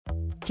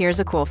Here's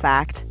a cool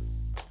fact.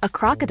 A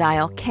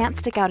crocodile can't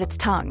stick out its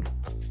tongue.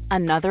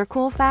 Another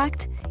cool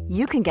fact,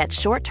 you can get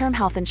short-term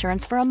health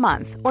insurance for a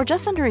month or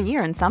just under a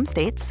year in some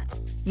states.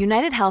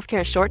 United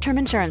Healthcare short-term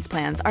insurance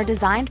plans are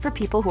designed for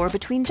people who are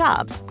between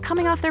jobs,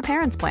 coming off their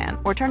parents' plan,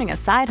 or turning a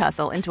side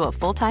hustle into a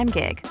full-time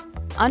gig.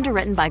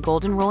 Underwritten by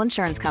Golden Rule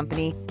Insurance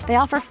Company, they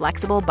offer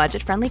flexible,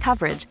 budget-friendly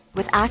coverage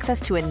with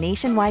access to a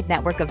nationwide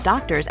network of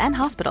doctors and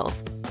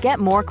hospitals. Get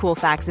more cool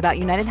facts about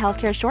United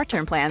Healthcare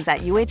short-term plans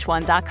at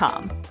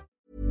uh1.com.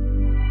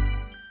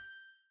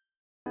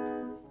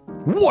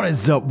 What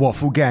is up,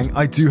 Waffle Gang?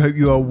 I do hope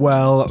you are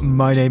well.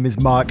 My name is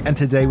Mark, and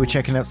today we're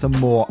checking out some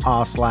more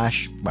well, it's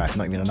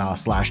not even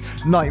an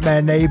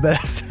Nightmare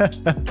Neighbors.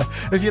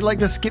 If you'd like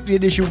to skip the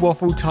initial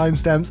waffle,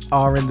 timestamps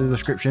are in the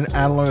description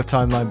and along the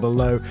timeline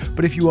below.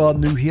 But if you are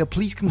new here,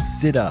 please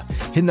consider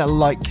hitting that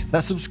like,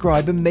 that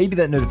subscribe, and maybe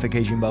that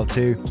notification bell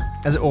too,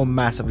 as it all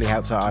massively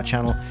helps out our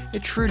channel.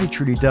 It truly,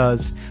 truly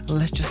does.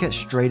 Let's just get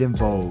straight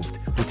involved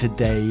with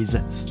today's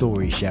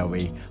story, shall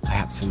we? I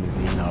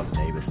absolutely love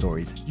neighbor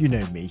stories. You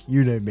know me.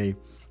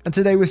 And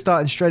today we're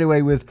starting straight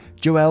away with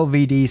Joelle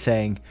VD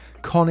saying,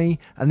 Connie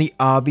and the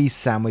Arby's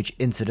sandwich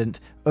incident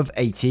of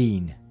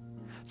 18.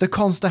 The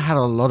Conster had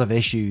a lot of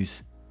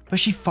issues, but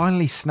she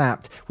finally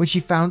snapped when she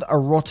found a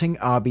rotting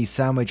Arby's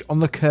sandwich on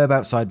the curb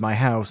outside my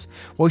house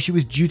while she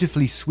was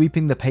dutifully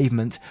sweeping the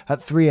pavement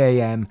at 3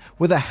 a.m.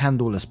 with a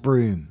handleless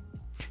broom.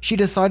 She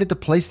decided to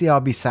place the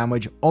Arby's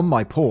sandwich on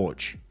my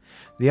porch.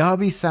 The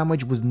Arby's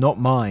sandwich was not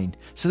mine,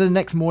 so the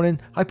next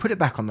morning I put it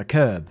back on the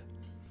curb.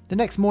 The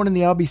next morning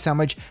the Arby's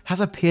sandwich has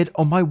appeared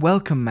on my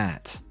welcome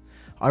mat.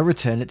 I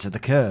return it to the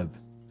curb.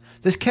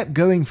 This kept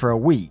going for a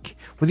week,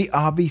 with the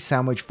Arby's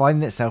sandwich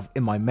finding itself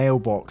in my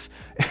mailbox,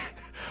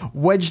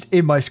 wedged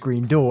in my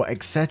screen door,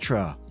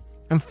 etc.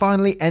 And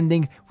finally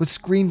ending with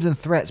screams and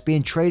threats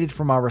being traded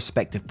from our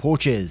respective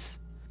porches.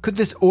 Could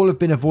this all have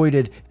been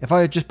avoided if I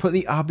had just put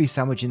the Arby's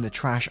sandwich in the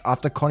trash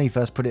after Connie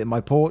first put it in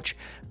my porch?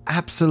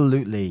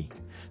 Absolutely.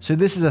 So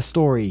this is a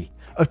story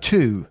of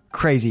two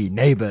crazy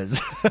neighbors.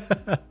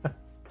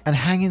 And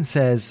Hangin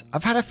says,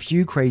 I've had a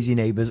few crazy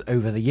neighbours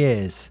over the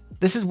years.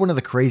 This is one of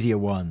the crazier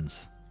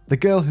ones. The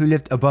girl who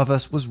lived above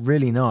us was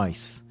really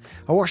nice.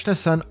 I watched her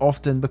son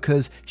often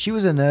because she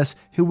was a nurse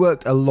who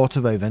worked a lot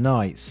of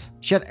overnights.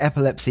 She had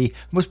epilepsy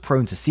and was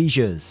prone to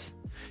seizures.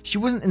 She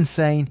wasn't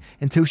insane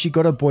until she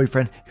got a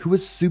boyfriend who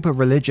was super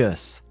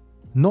religious.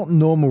 Not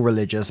normal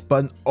religious,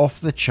 but an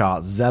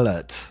off-the-chart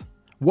zealot.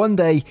 One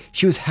day,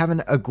 she was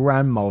having a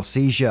grand mal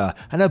seizure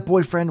and her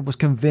boyfriend was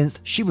convinced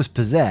she was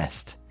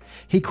possessed.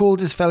 He called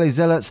his fellow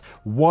zealots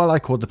while I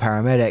called the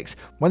paramedics.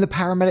 When the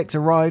paramedics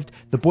arrived,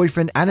 the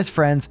boyfriend and his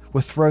friends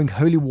were throwing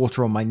holy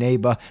water on my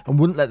neighbour and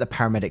wouldn't let the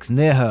paramedics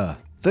near her.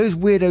 Those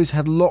weirdos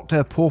had locked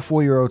her poor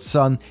 4-year-old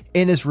son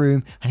in his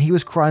room and he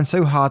was crying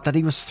so hard that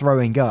he was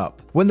throwing up.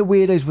 When the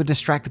weirdos were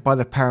distracted by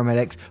the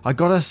paramedics, I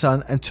got her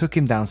son and took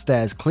him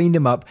downstairs, cleaned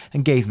him up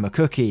and gave him a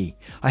cookie.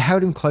 I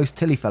held him close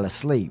till he fell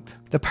asleep.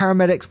 The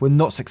paramedics were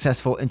not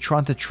successful in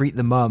trying to treat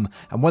the mum,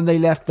 and when they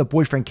left, the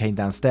boyfriend came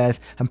downstairs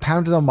and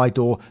pounded on my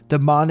door,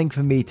 demanding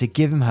for me to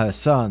give him her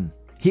son.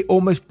 He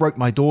almost broke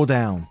my door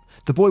down.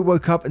 The boy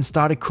woke up and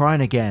started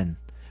crying again.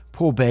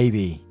 Poor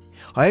baby.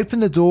 I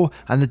opened the door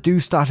and the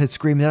dude started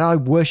screaming that I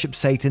worship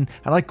Satan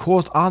and I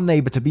caused our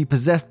neighbour to be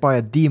possessed by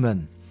a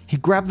demon. He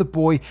grabbed the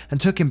boy and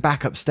took him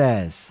back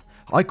upstairs.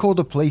 I called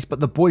the police,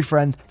 but the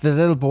boyfriend, the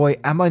little boy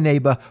and my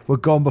neighbour were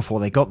gone before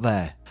they got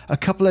there. A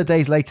couple of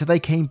days later they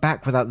came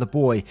back without the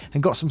boy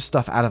and got some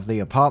stuff out of the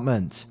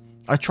apartment.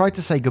 I tried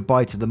to say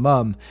goodbye to the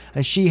mum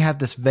and she had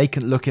this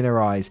vacant look in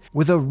her eyes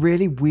with a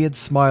really weird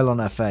smile on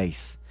her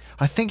face.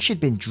 I think she'd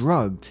been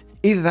drugged.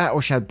 Either that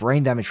or she had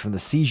brain damage from the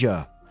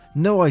seizure.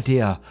 No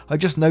idea, I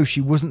just know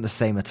she wasn't the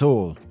same at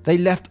all. They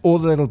left all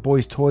the little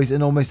boy's toys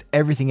and almost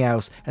everything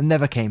else and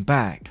never came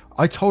back.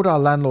 I told our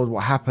landlord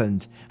what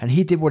happened and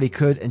he did what he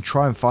could and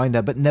try and find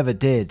her but never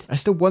did. I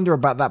still wonder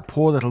about that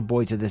poor little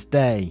boy to this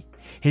day.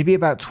 He'd be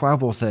about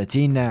 12 or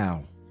 13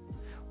 now.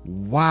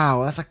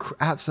 Wow, that's a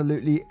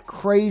absolutely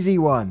crazy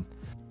one.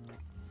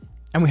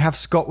 And we have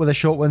Scott with a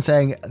short one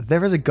saying,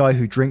 there is a guy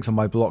who drinks on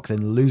my block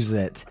then loses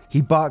it.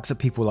 He barks at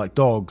people like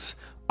dogs.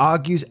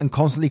 Argues and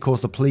constantly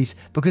calls the police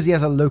because he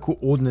has a local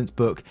ordnance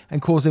book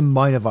and calls him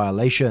minor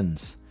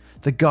violations.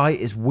 The guy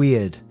is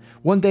weird.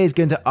 One day he's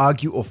going to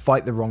argue or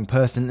fight the wrong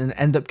person and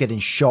end up getting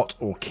shot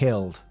or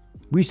killed.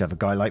 We used to have a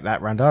guy like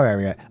that around our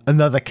area.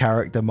 Another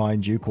character,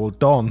 mind you, called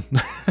Don.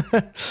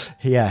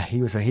 Yeah,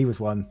 he was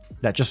one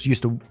that just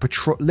used to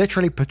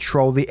literally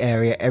patrol the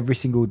area every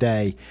single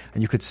day,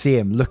 and you could see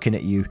him looking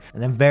at you.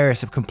 And then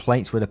various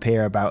complaints would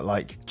appear about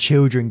like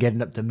children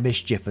getting up to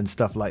mischief and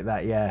stuff like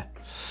that. Yeah,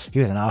 he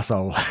was an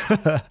asshole.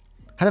 Had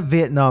a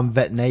Vietnam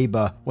vet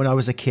neighbor when I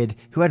was a kid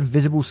who had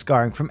visible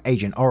scarring from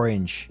Agent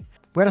Orange.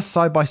 We had a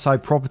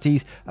side-by-side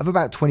properties of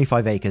about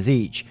 25 acres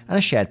each and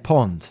a shared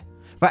pond.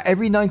 About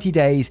every 90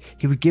 days,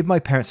 he would give my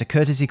parents a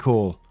courtesy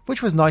call,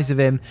 which was nice of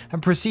him,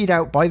 and proceed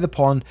out by the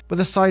pond with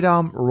a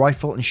sidearm,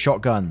 rifle and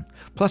shotgun,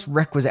 plus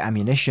requisite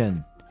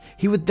ammunition.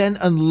 He would then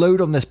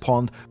unload on this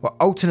pond while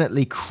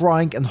alternately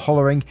crying and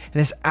hollering in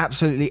this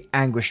absolutely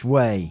anguished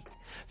way.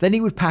 Then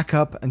he would pack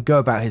up and go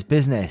about his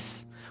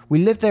business. We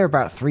lived there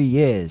about 3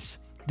 years.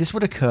 This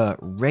would occur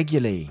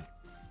regularly.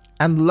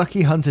 And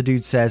Lucky Hunter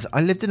Dude says,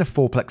 I lived in a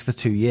fourplex for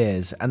 2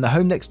 years and the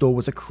home next door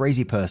was a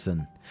crazy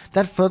person.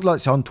 They had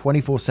floodlights on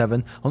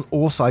 24/7 on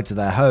all sides of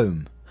their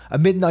home. A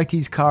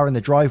mid-90s car in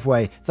the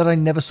driveway that I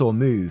never saw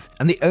move,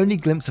 and the only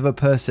glimpse of a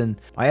person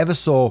I ever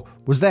saw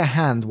was their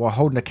hand while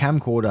holding a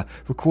camcorder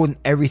recording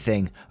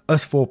everything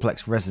us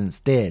fourplex residents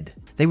did.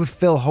 They would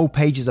fill whole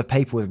pages of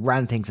paper with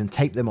rantings and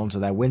tape them onto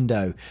their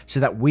window so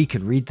that we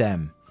could read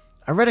them.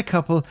 I read a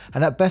couple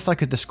and at best I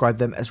could describe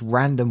them as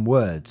random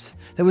words.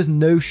 There was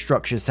no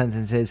structured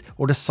sentences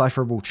or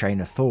decipherable train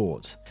of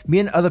thought. Me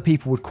and other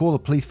people would call the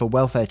police for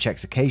welfare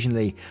checks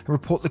occasionally and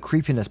report the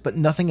creepiness, but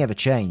nothing ever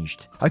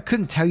changed. I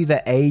couldn't tell you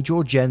their age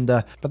or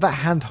gender, but that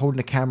hand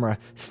holding a camera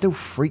still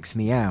freaks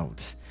me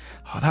out.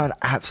 Oh, that would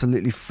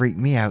absolutely freak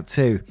me out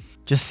too.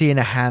 Just seeing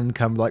a hand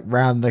come like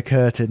round the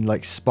curtain,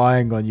 like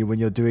spying on you when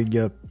you're doing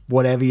your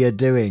whatever you're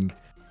doing.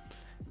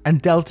 And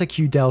Delta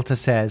Q Delta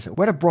says,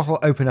 we had a brothel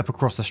open up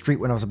across the street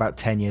when I was about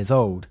 10 years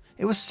old.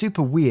 It was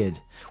super weird.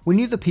 We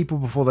knew the people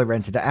before they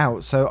rented it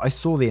out, so I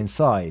saw the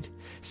inside.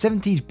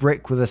 70s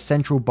brick with a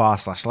central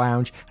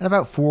bar/lounge and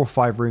about 4 or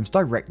 5 rooms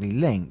directly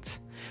linked.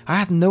 I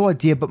had no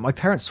idea, but my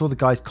parents saw the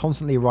guys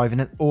constantly arriving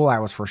at all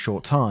hours for a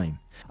short time.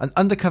 An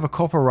undercover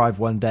cop arrived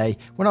one day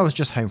when I was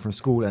just home from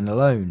school and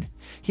alone.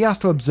 He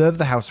asked to observe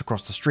the house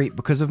across the street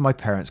because of my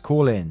parents'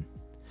 call-in.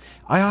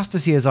 I asked to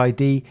see his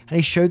ID and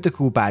he showed the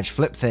cool badge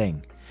flip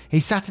thing. He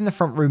sat in the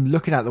front room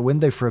looking out the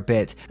window for a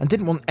bit and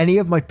didn't want any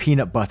of my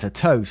peanut butter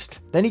toast.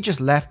 Then he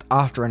just left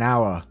after an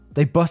hour.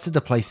 They busted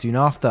the place soon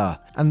after.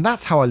 And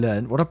that's how I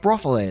learned what a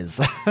brothel is.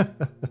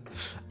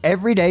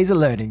 Every day's a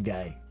learning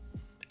day.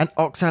 And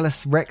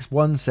Oxalis Rex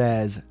 1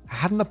 says, I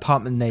had an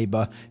apartment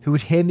neighbour who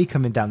would hear me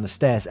coming down the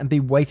stairs and be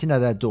waiting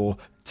at her door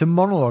to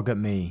monologue at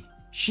me.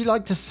 She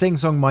liked to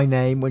sing-song my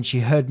name when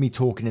she heard me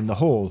talking in the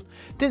hall.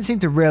 Didn't seem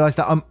to realise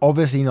that I'm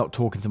obviously not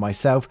talking to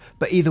myself,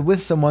 but either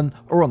with someone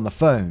or on the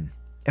phone.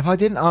 If I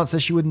didn't answer,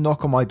 she would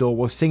knock on my door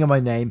while singing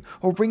my name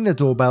or ring the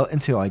doorbell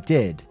until I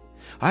did.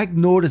 I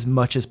ignored as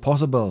much as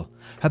possible.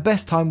 Her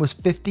best time was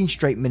 15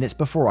 straight minutes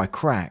before I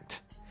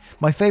cracked.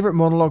 My favourite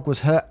monologue was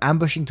her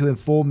ambushing to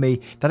inform me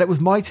that it was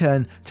my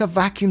turn to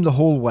vacuum the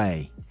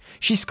hallway.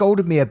 She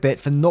scolded me a bit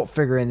for not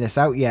figuring this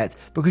out yet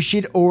because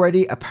she'd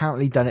already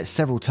apparently done it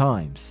several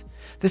times.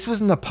 This was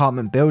an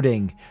apartment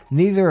building.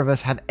 Neither of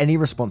us had any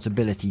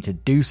responsibility to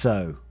do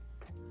so.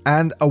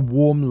 And A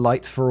Warm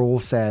Light for All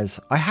says,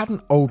 I had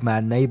an old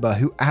man neighbour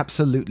who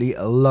absolutely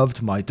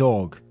loved my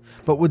dog,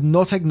 but would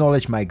not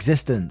acknowledge my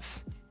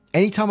existence.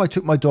 Anytime I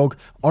took my dog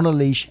on a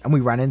leash and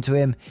we ran into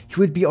him, he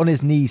would be on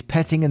his knees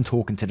petting and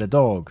talking to the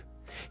dog.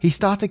 He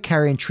started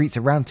carrying treats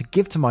around to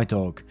give to my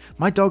dog.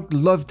 My dog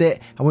loved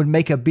it and would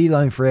make a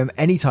beeline for him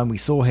anytime we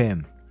saw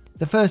him.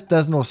 The first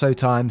dozen or so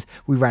times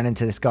we ran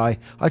into this guy,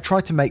 I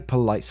tried to make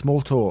polite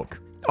small talk.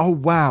 Oh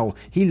wow,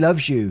 he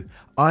loves you.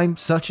 I'm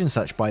such and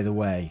such, by the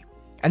way.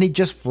 And he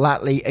just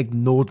flatly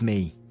ignored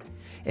me.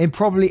 In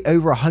probably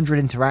over 100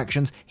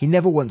 interactions, he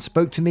never once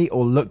spoke to me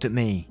or looked at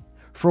me.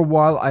 For a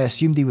while I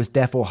assumed he was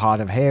deaf or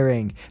hard of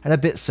hearing, and a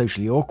bit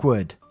socially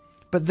awkward.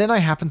 But then I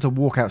happened to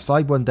walk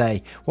outside one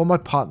day while my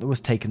partner was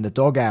taking the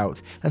dog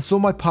out, and saw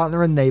my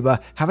partner and neighbour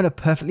having a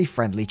perfectly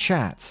friendly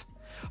chat.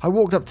 I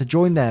walked up to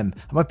join them,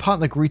 and my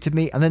partner greeted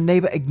me and the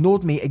neighbour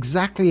ignored me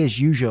exactly as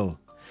usual.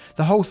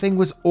 The whole thing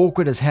was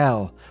awkward as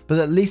hell, but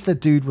at least the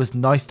dude was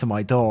nice to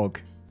my dog.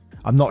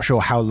 I'm not sure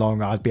how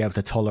long I'd be able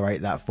to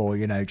tolerate that for,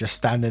 just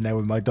standing there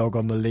with my dog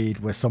on the lead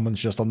where someone's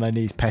just on their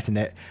knees petting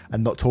it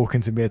and not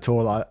talking to me at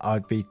all.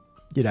 I'd be,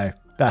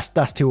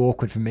 that's too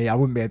awkward for me. I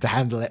wouldn't be able to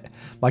handle it.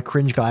 My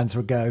cringe glands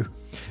would go.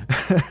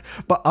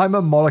 But I'm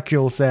a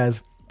Molecule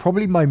says,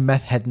 probably my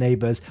meth head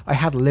neighbours I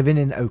had living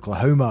in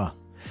Oklahoma.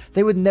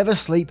 They would never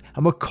sleep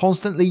and were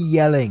constantly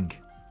yelling.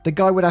 The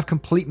guy would have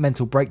complete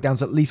mental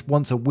breakdowns at least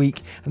once a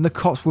week, and the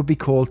cops would be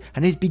called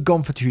and he'd be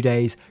gone for 2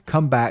 days,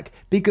 come back,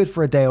 be good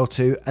for a day or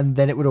two, and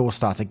then it would all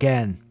start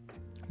again.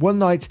 One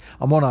night,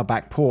 I'm on our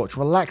back porch,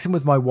 relaxing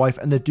with my wife,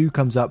 and the dude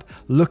comes up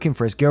looking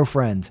for his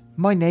girlfriend,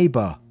 my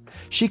neighbour.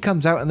 She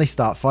comes out and they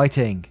start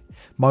fighting.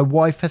 My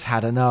wife has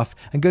had enough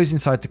and goes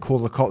inside to call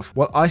the cops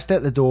while I stay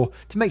at the door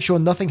to make sure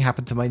nothing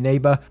happened to my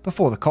neighbour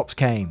before the cops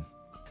came.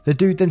 The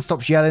dude then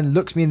stops yelling,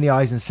 looks me in the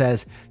eyes and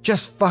says,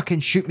 just fucking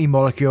shoot me,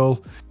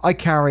 Molecule. I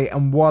carry,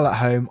 and while at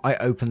home, I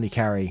openly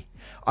carry.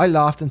 I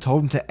laughed and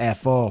told him to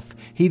F off.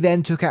 He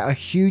then took out a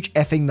huge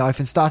effing knife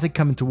and started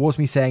coming towards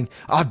me saying,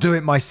 I'll do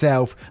it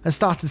myself, and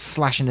started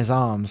slashing his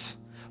arms.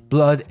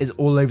 Blood is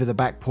all over the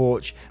back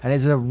porch, and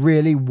it's a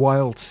really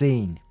wild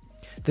scene.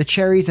 The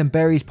cherries and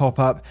berries pop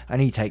up, and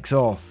he takes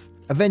off.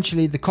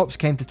 Eventually, the cops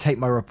came to take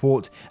my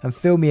report and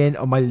fill me in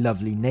on my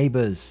lovely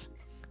neighbours.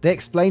 They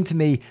explained to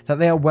me that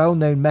they are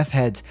well-known meth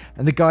heads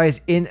and the guy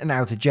is in and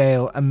out of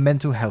jail and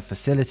mental health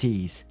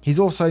facilities. He's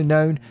also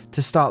known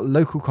to start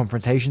local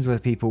confrontations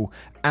with people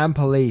and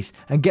police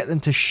and get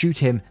them to shoot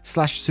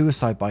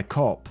him/suicide by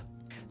cop.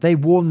 They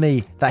warned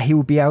me that he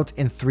will be out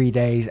in 3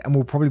 days and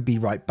will probably be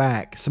right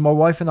back, so my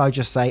wife and I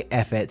just say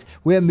F it,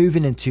 we're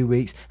moving in 2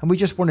 weeks and we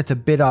just wanted to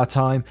bid our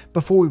time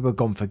before we were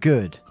gone for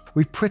good.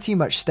 We pretty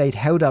much stayed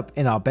held up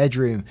in our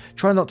bedroom,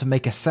 trying not to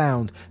make a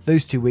sound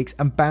those 2 weeks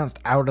and bounced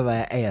out of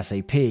there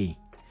ASAP.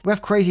 We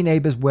have crazy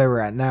neighbours where we're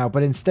at now,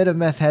 but instead of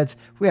meth heads,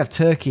 we have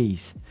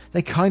turkeys.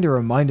 They kinda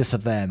remind us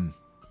of them.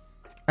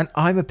 And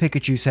I'm a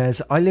Pikachu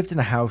says, I lived in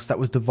a house that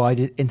was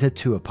divided into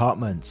 2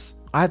 apartments.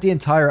 I had the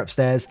entire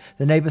upstairs,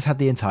 the neighbours had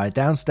the entire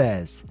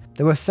downstairs.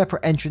 There were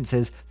separate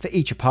entrances for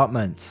each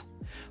apartment.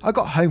 I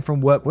got home from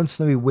work one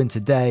snowy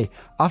winter day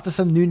after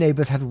some new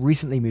neighbours had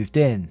recently moved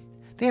in.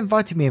 They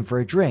invited me in for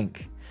a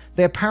drink.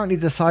 They apparently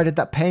decided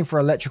that paying for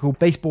electrical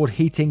baseboard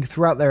heating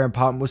throughout their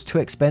apartment was too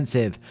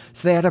expensive,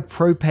 so they had a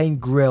propane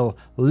grill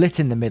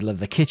lit in the middle of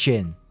the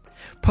kitchen.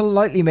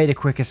 Politely made a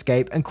quick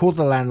escape and called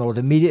the landlord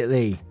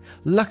immediately.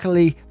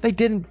 Luckily, they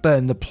didn't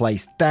burn the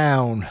place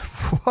down.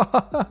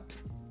 What?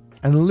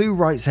 And Lou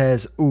Wright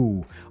says,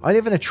 ooh, I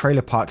live in a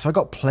trailer park so I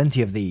got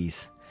plenty of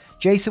these.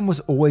 Jason was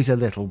always a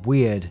little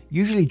weird,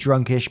 usually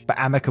drunkish but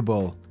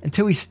amicable,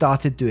 until he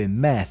started doing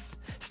meth.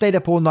 Stayed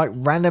up all night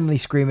randomly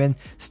screaming,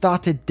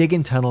 started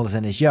digging tunnels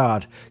in his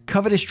yard,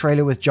 covered his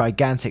trailer with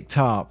gigantic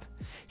tarp.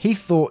 He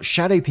thought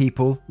shadow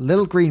people,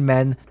 little green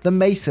men, the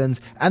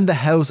Masons and the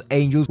Hells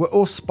Angels were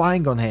all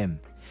spying on him.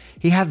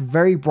 He had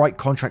very bright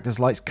contractor's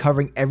lights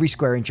covering every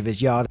square inch of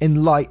his yard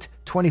in light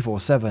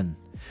 24/7.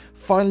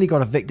 Finally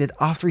got evicted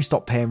after he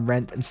stopped paying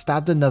rent and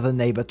stabbed another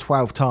neighbour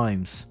 12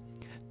 times.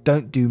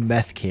 Don't do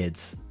meth,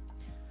 kids.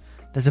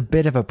 There's a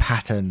bit of a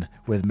pattern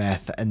with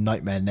meth and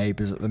nightmare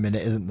neighbours at the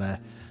minute, isn't there?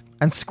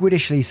 And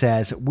Squiddishly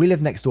says, we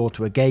live next door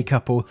to a gay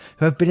couple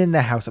who have been in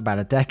their house about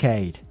a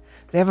decade.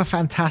 They have a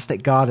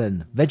fantastic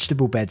garden,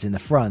 vegetable beds in the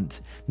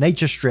front,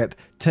 nature strip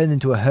turned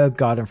into a herb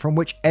garden from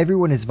which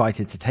everyone is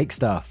invited to take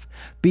stuff,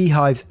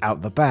 beehives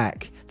out the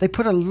back. They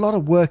put a lot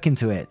of work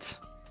into it.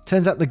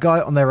 Turns out the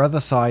guy on their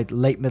other side,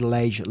 late middle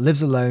age,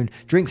 lives alone,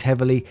 drinks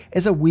heavily,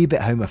 is a wee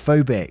bit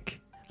homophobic.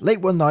 Late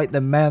one night,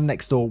 the man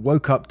next door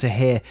woke up to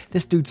hear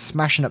this dude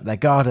smashing up their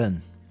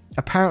garden.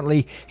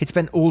 Apparently, he'd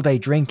spent all day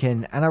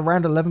drinking and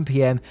around 11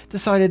 PM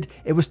decided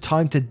it was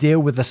time to deal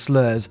with the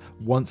slurs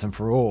once and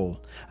for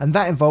all, and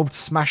that involved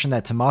smashing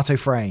their tomato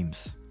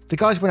frames. The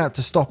guys went out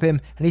to stop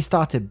him and he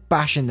started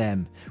bashing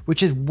them,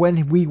 which is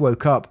when we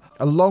woke up,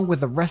 along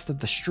with the rest of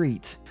the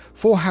street.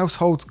 4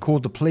 households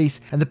called the police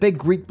and the big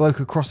Greek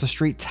bloke across the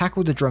street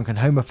tackled the drunken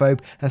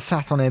homophobe and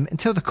sat on him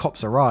until the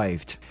cops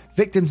arrived.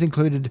 Victims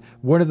included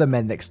one of the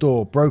men next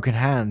door, broken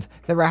hand,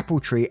 their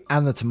apple tree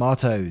and the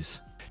tomatoes.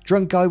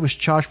 Drunk guy was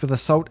charged with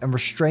assault and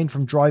restrained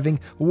from driving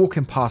or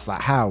walking past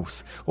that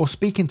house, or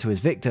speaking to his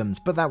victims,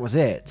 but that was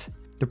it.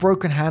 The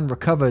broken hand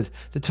recovered,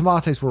 the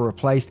tomatoes were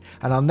replaced,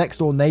 and our next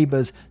door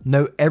neighbours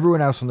know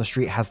everyone else on the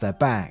street has their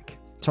back.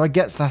 So I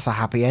guess that's a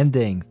happy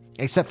ending,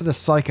 except for the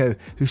psycho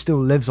who still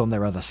lives on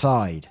their other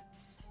side.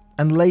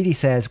 And Lady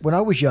says, when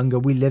I was younger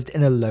we lived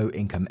in a low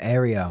income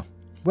area.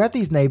 We had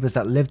these neighbours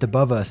that lived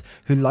above us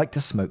who liked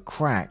to smoke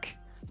crack.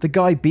 The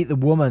guy beat the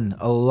woman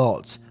a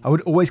lot. I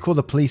would always call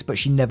the police but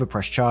she never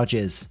pressed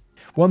charges.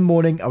 One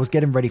morning I was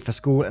getting ready for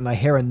school and I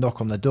hear a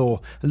knock on the door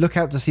and look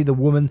out to see the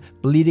woman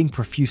bleeding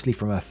profusely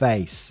from her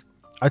face.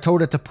 I told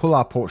her to pull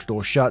our porch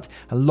door shut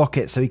and lock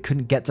it so he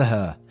couldn't get to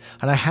her,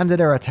 and I handed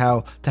her a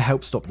towel to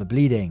help stop the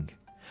bleeding.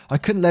 I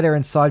couldn't let her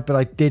inside but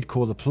I did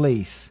call the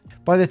police.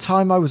 By the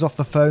time I was off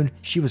the phone,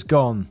 she was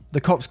gone.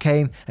 The cops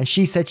came and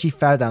she said she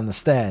fell down the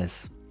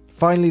stairs.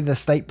 Finally the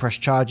state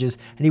pressed charges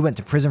and he went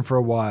to prison for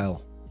a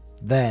while.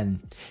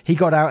 Then, he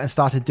got out and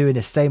started doing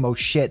his same old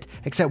shit,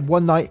 except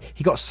one night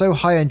he got so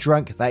high and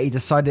drunk that he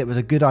decided it was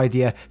a good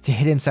idea to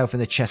hit himself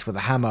in the chest with a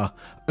hammer,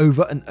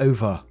 over and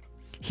over.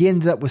 He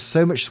ended up with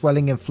so much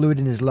swelling and fluid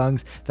in his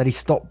lungs that he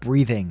stopped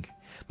breathing.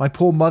 My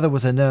poor mother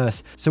was a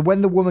nurse, so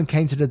when the woman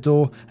came to the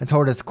door and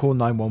told her to call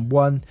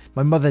 911,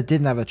 my mother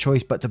didn't have a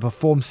choice but to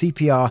perform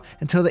CPR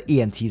until the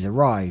EMTs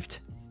arrived.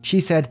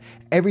 She said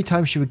every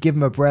time she would give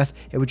him a breath,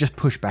 it would just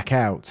push back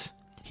out.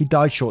 He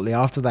died shortly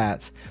after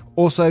that.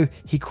 Also,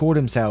 he called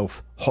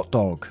himself Hot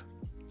Dog.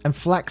 And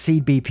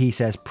Flaxseed BP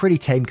says pretty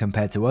tame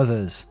compared to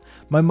others.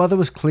 My mother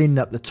was cleaning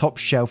up the top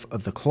shelf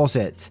of the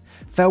closet,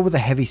 fell with a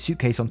heavy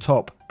suitcase on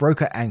top,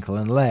 broke her ankle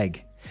and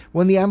leg.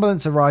 When the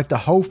ambulance arrived, a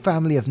whole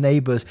family of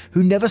neighbours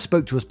who never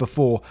spoke to us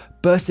before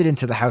bursted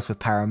into the house with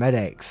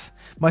paramedics.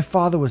 My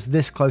father was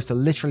this close to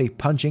literally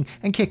punching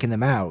and kicking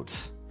them out.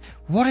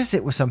 What is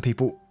it with some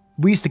people?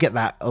 We used to get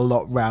that a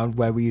lot round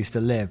where we used to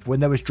live. When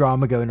there was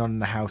drama going on in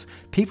the house,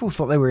 people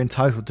thought they were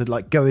entitled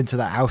to go into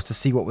that house to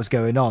see what was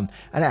going on.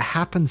 And it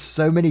happened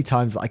so many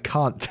times that I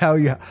can't tell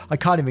you. I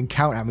can't even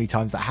count how many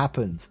times that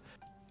happened.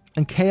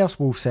 And Chaos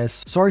Wolf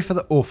says, sorry for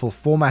the awful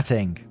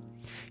formatting.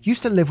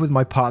 Used to live with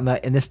my partner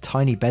in this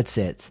tiny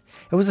bedsit.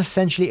 It was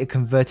essentially a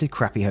converted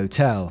crappy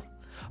hotel.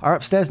 Our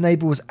upstairs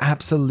neighbour was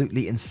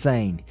absolutely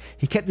insane.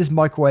 He kept his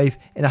microwave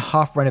in a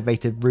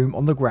half-renovated room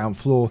on the ground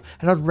floor,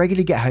 and I'd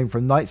regularly get home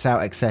from nights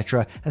out,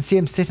 etc., and see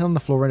him sitting on the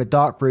floor in a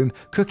dark room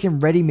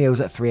cooking ready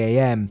meals at 3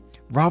 AM,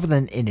 rather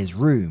than in his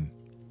room.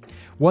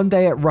 One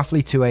day at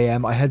roughly 2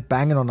 a.m, I heard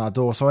banging on our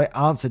door, so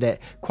I answered it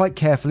quite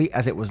carefully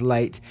as it was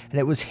late, and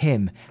it was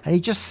him, and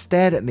he just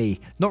stared at me,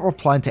 not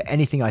replying to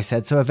anything I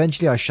said, so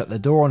eventually I shut the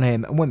door on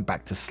him and went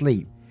back to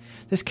sleep.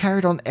 This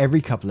carried on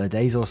every couple of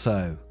days or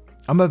so.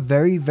 I'm a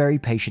very, very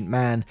patient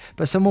man,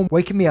 but someone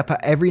waking me up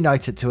every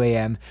night at 2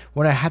 a.m.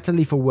 when I had to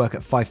leave for work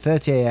at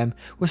 5:30 a.m.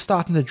 was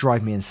starting to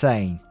drive me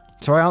insane.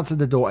 So I answered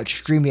the door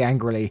extremely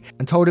angrily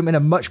and told him in a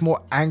much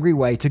more angry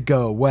way to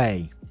go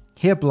away.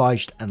 He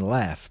obliged and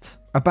left.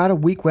 About a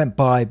week went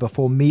by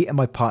before me and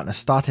my partner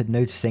started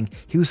noticing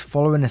he was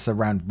following us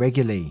around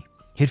regularly.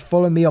 He'd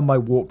follow me on my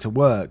walk to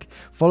work,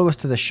 follow us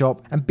to the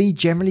shop, and be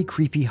generally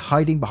creepy,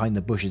 hiding behind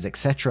the bushes,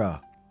 etc.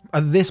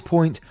 At this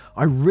point,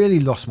 I really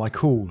lost my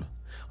cool.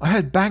 I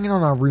heard banging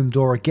on our room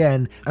door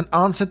again and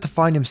answered to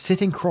find him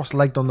sitting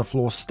cross-legged on the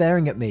floor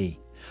staring at me.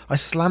 I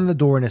slammed the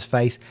door in his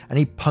face and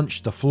he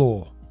punched the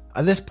floor.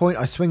 At this point,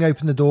 I swing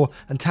open the door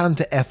and tell him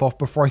to F off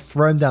before I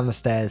throw him down the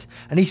stairs,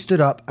 and he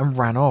stood up and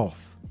ran off.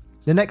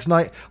 The next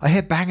night, I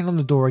hear banging on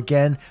the door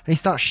again and he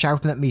starts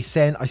shouting at me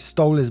saying I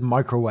stole his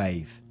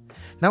microwave.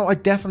 Now, I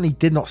definitely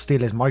did not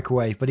steal his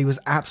microwave, but he was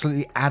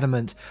absolutely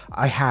adamant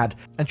I had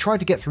and tried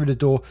to get through the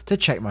door to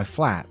check my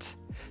flat.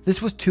 This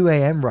was 2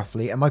 a.m.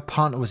 roughly, and my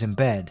partner was in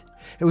bed.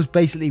 It was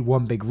basically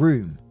one big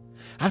room.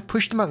 I had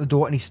pushed him out the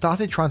door and he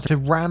started trying to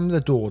ram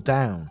the door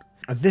down.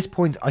 At this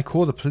point, I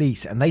call the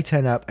police and they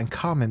turn up and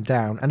calm him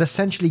down and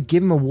essentially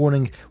give him a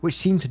warning, which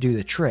seemed to do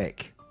the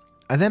trick.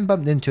 I then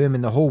bumped into him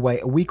in the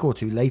hallway a week or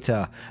two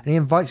later, and he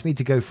invites me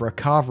to go for a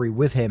carvery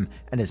with him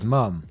and his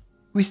mum.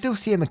 We still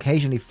see him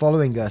occasionally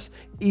following us,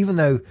 even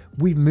though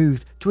we've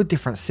moved to a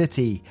different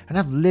city and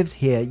have lived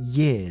here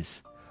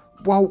years.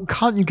 Well,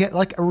 can't you get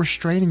like a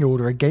restraining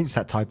order against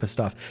that type of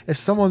stuff? If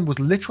someone was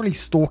literally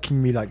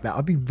stalking me like that,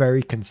 I'd be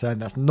very concerned.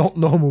 That's not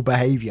normal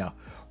behavior.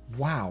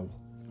 Wow.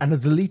 And a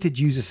deleted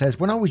user says,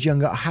 when I was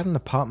younger, I had an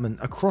apartment.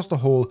 Across the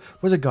hall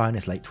was a guy in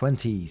his late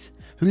 20s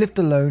who lived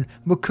alone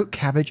and would cook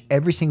cabbage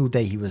every single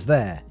day he was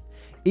there.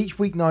 Each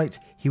weeknight,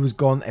 he was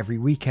gone every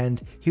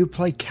weekend. He would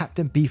play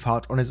Captain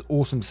Beefheart on his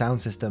awesome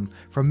sound system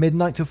from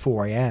midnight to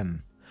 4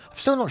 a.m. I'm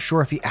still not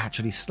sure if he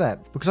actually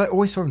slept because I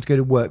always saw him to go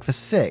to work for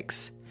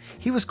 6.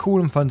 He was cool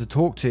and fun to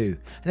talk to,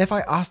 and if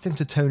I asked him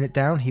to tone it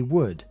down, he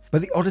would.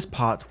 But the oddest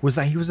part was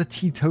that he was a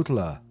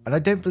teetotaler, and I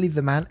don't believe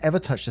the man ever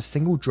touched a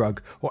single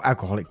drug or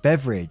alcoholic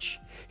beverage.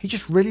 He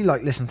just really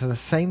liked listening to the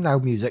same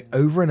loud music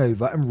over and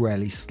over and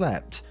rarely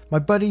slept. My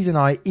buddies and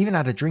I even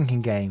had a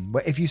drinking game,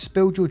 where if you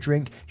spilled your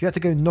drink, you had to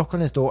go knock on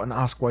his door and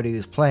ask why he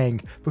was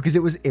playing, because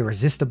it was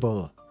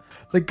irresistible.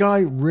 The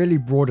guy really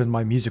broadened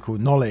my musical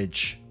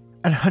knowledge.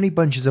 And Honey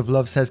Bunches of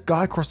Love says,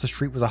 guy across the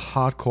street was a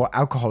hardcore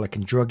alcoholic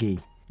and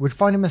druggie. Would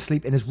find him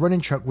asleep in his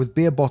running truck with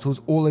beer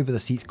bottles all over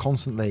the seats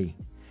constantly.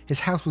 His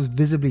house was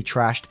visibly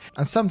trashed,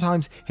 and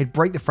sometimes he'd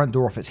break the front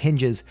door off its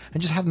hinges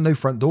and just have no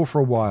front door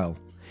for a while.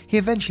 He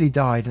eventually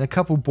died, and a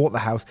couple bought the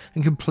house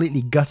and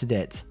completely gutted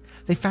it.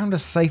 They found a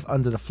safe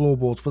under the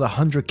floorboards with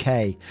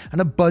 $100K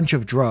and a bunch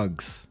of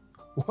drugs.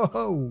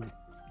 Whoa!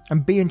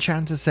 And B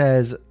Enchanter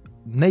says,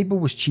 neighbor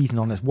was cheating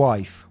on his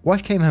wife.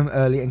 Wife came home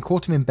early and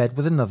caught him in bed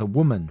with another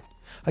woman.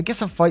 I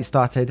guess a fight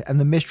started, and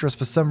the mistress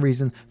for some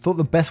reason thought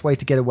the best way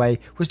to get away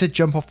was to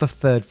jump off the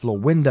 3rd floor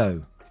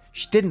window.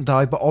 She didn't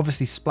die, but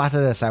obviously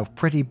splattered herself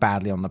pretty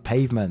badly on the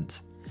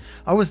pavement.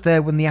 I was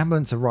there when the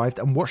ambulance arrived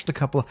and watched the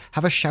couple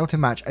have a shouting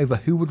match over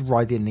who would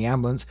ride in the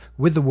ambulance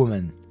with the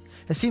woman.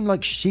 It seemed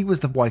like she was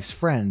the wife's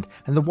friend,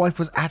 and the wife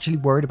was actually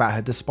worried about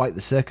her despite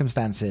the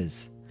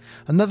circumstances.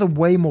 Another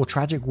way more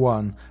tragic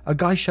one, a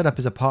guy shut up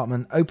his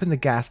apartment, opened the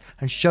gas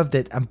and shoved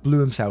it and blew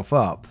himself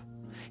up.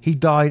 He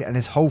died and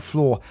his whole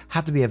floor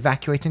had to be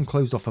evacuated and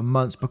closed off for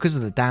months because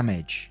of the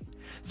damage.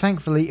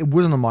 Thankfully, it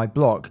wasn't on my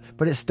block,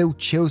 but it still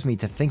chills me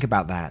to think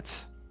about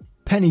that.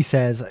 Penny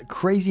says,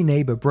 crazy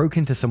neighbor broke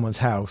into someone's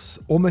house,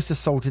 almost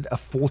assaulted a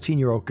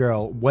 14-year-old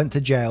girl, went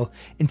to jail,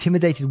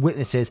 intimidated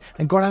witnesses,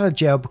 and got out of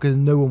jail because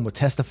no one would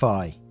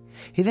testify.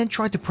 He then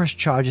tried to press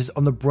charges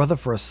on the brother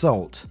for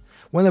assault,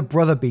 when the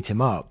brother beat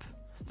him up.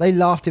 They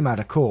laughed him out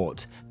of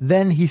court.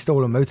 Then he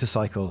stole a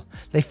motorcycle.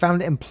 They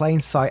found it in plain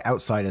sight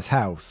outside his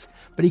house,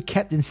 but he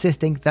kept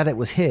insisting that it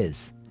was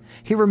his.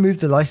 He removed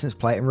the license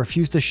plate and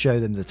refused to show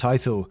them the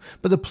title,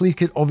 but the police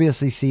could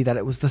obviously see that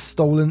it was the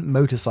stolen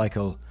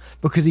motorcycle,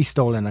 because he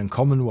stole an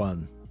uncommon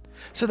one.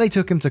 So they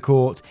took him to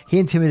court, he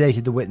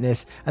intimidated the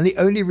witness, and the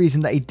only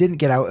reason that he didn't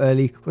get out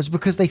early was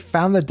because they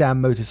found the damn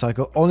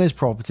motorcycle on his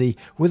property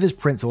with his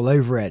prints all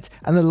over it,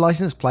 and the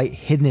license plate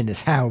hidden in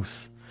his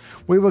house.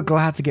 We were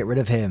glad to get rid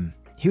of him.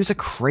 He was a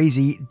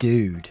crazy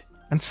dude.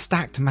 And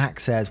Stacked Mac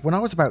says, when I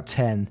was about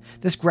 10,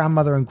 this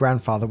grandmother and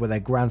grandfather with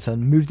their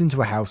grandson moved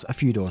into a house a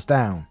few doors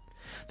down.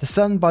 The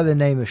son, by the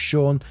name of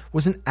Sean,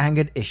 was an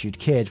angered, issued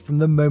kid from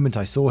the moment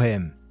I saw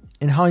him.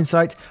 In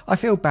hindsight, I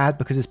feel bad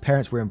because his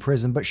parents were in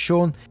prison, but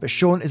Sean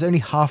is only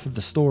half of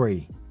the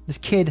story. This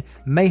kid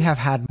may have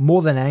had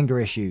more than anger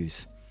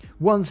issues.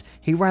 Once,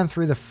 he ran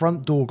through the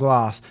front door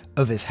glass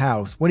of his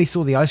house when he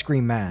saw the ice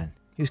cream man.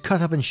 He was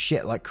cut up and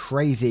shit like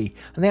crazy,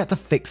 and they had to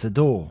fix the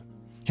door.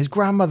 His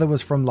grandmother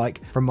was from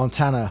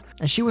Montana,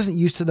 and she wasn't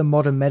used to the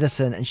modern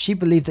medicine, and she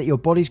believed that your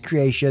body's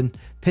creation,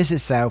 piss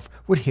itself,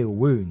 would heal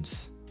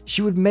wounds.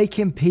 She would make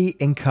him pee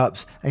in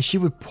cups, and she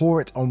would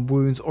pour it on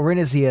wounds or in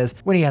his ears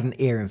when he had an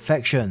ear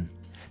infection.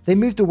 They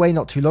moved away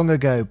not too long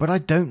ago, but I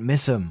don't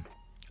miss them.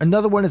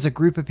 Another one is a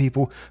group of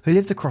people who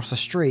lived across the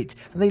street,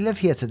 and they live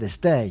here to this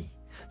day.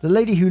 The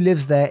lady who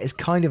lives there is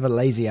kind of a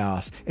lazy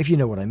ass, if you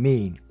know what I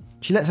mean.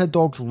 She lets her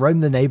dogs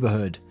roam the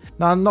neighbourhood.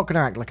 Now, I'm not going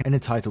to act like an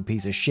entitled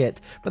piece of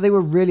shit, but they were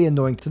really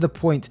annoying to the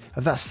point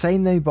of that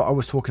same neighbour I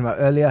was talking about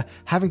earlier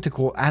having to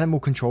call animal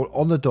control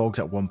on the dogs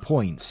at one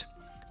point.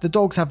 The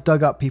dogs have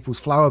dug up people's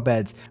flower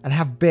beds and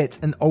have bit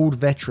an old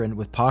veteran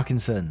with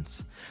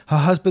Parkinson's. Her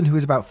husband, who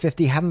was about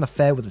 50, had an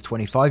affair with a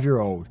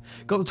 25-year-old,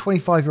 got the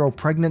 25-year-old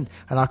pregnant,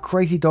 and our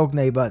crazy dog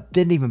neighbour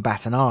didn't even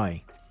bat an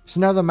eye. So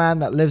now the man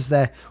that lives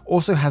there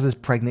also has his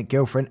pregnant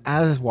girlfriend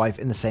and his wife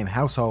in the same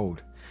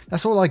household.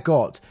 That's all I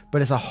got,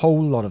 but it's a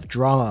whole lot of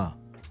drama.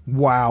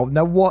 Wow,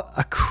 now what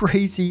a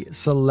crazy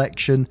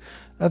selection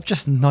of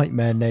just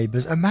nightmare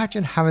neighbours.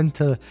 Imagine having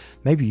to,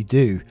 maybe you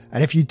do,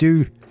 and if you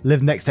do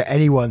live next to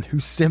anyone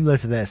who's similar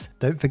to this,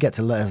 don't forget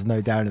to let us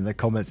know down in the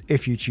comments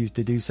if you choose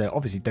to do so.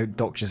 Obviously don't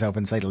dox yourself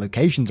and say the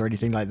locations or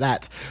anything like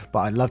that, but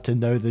I'd love to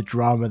know the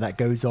drama that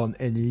goes on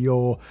in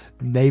your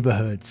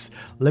neighbourhoods.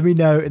 Let me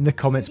know in the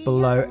comments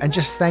below, and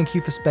just thank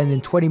you for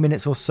spending 20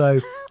 minutes or so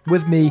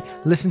with me,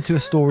 listen to a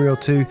story or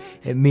two.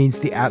 It means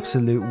the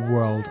absolute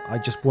world. I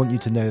just want you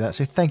to know that.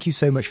 So thank you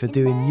so much for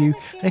doing you.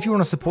 And if you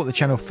want to support the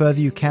channel further,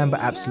 you can,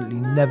 but absolutely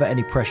never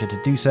any pressure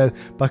to do so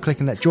by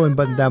clicking that join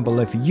button down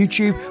below for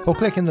YouTube, or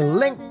clicking the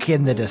link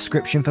in the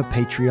description for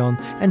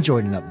Patreon and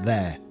joining up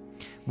there.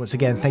 Once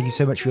again, thank you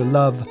so much for your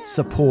love,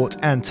 support,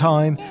 and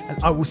time,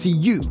 and I will see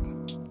you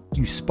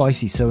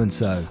spicy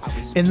so-and-so,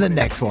 in the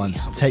next one.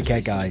 Take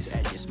care,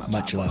 guys.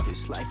 Much love.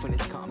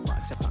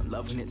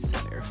 Loving it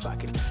center. If I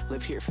could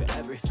live here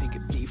forever, think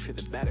it'd be for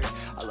the better.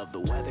 I love the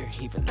weather,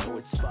 even though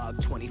it's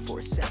fog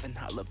 24/7.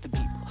 I love the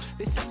people.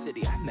 This is the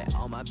city I met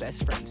all my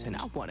best friends, and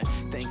I wanna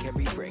thank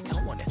every brick.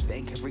 I wanna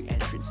thank every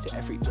entrance to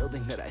every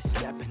building that I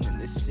step in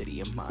this city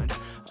of mine.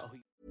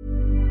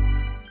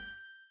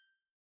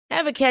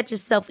 Ever catch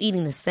yourself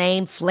eating the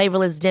same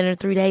flavorless dinner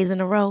 3 days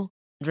in a row?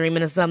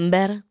 Dreaming of something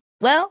better?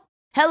 Well,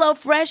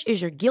 HelloFresh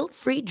is your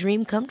guilt-free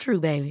dream come true,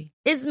 baby.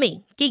 It's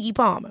me, Keke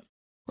Palmer.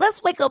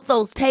 Let's wake up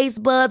those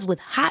taste buds with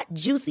hot,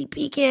 juicy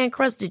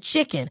pecan-crusted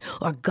chicken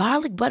or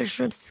garlic butter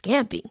shrimp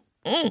scampi.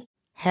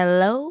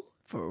 Hello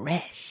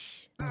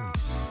Fresh.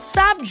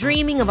 Stop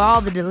dreaming of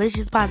all the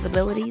delicious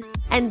possibilities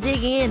and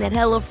dig in at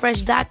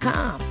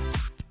HelloFresh.com.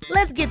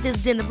 Let's get this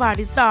dinner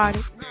party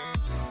started.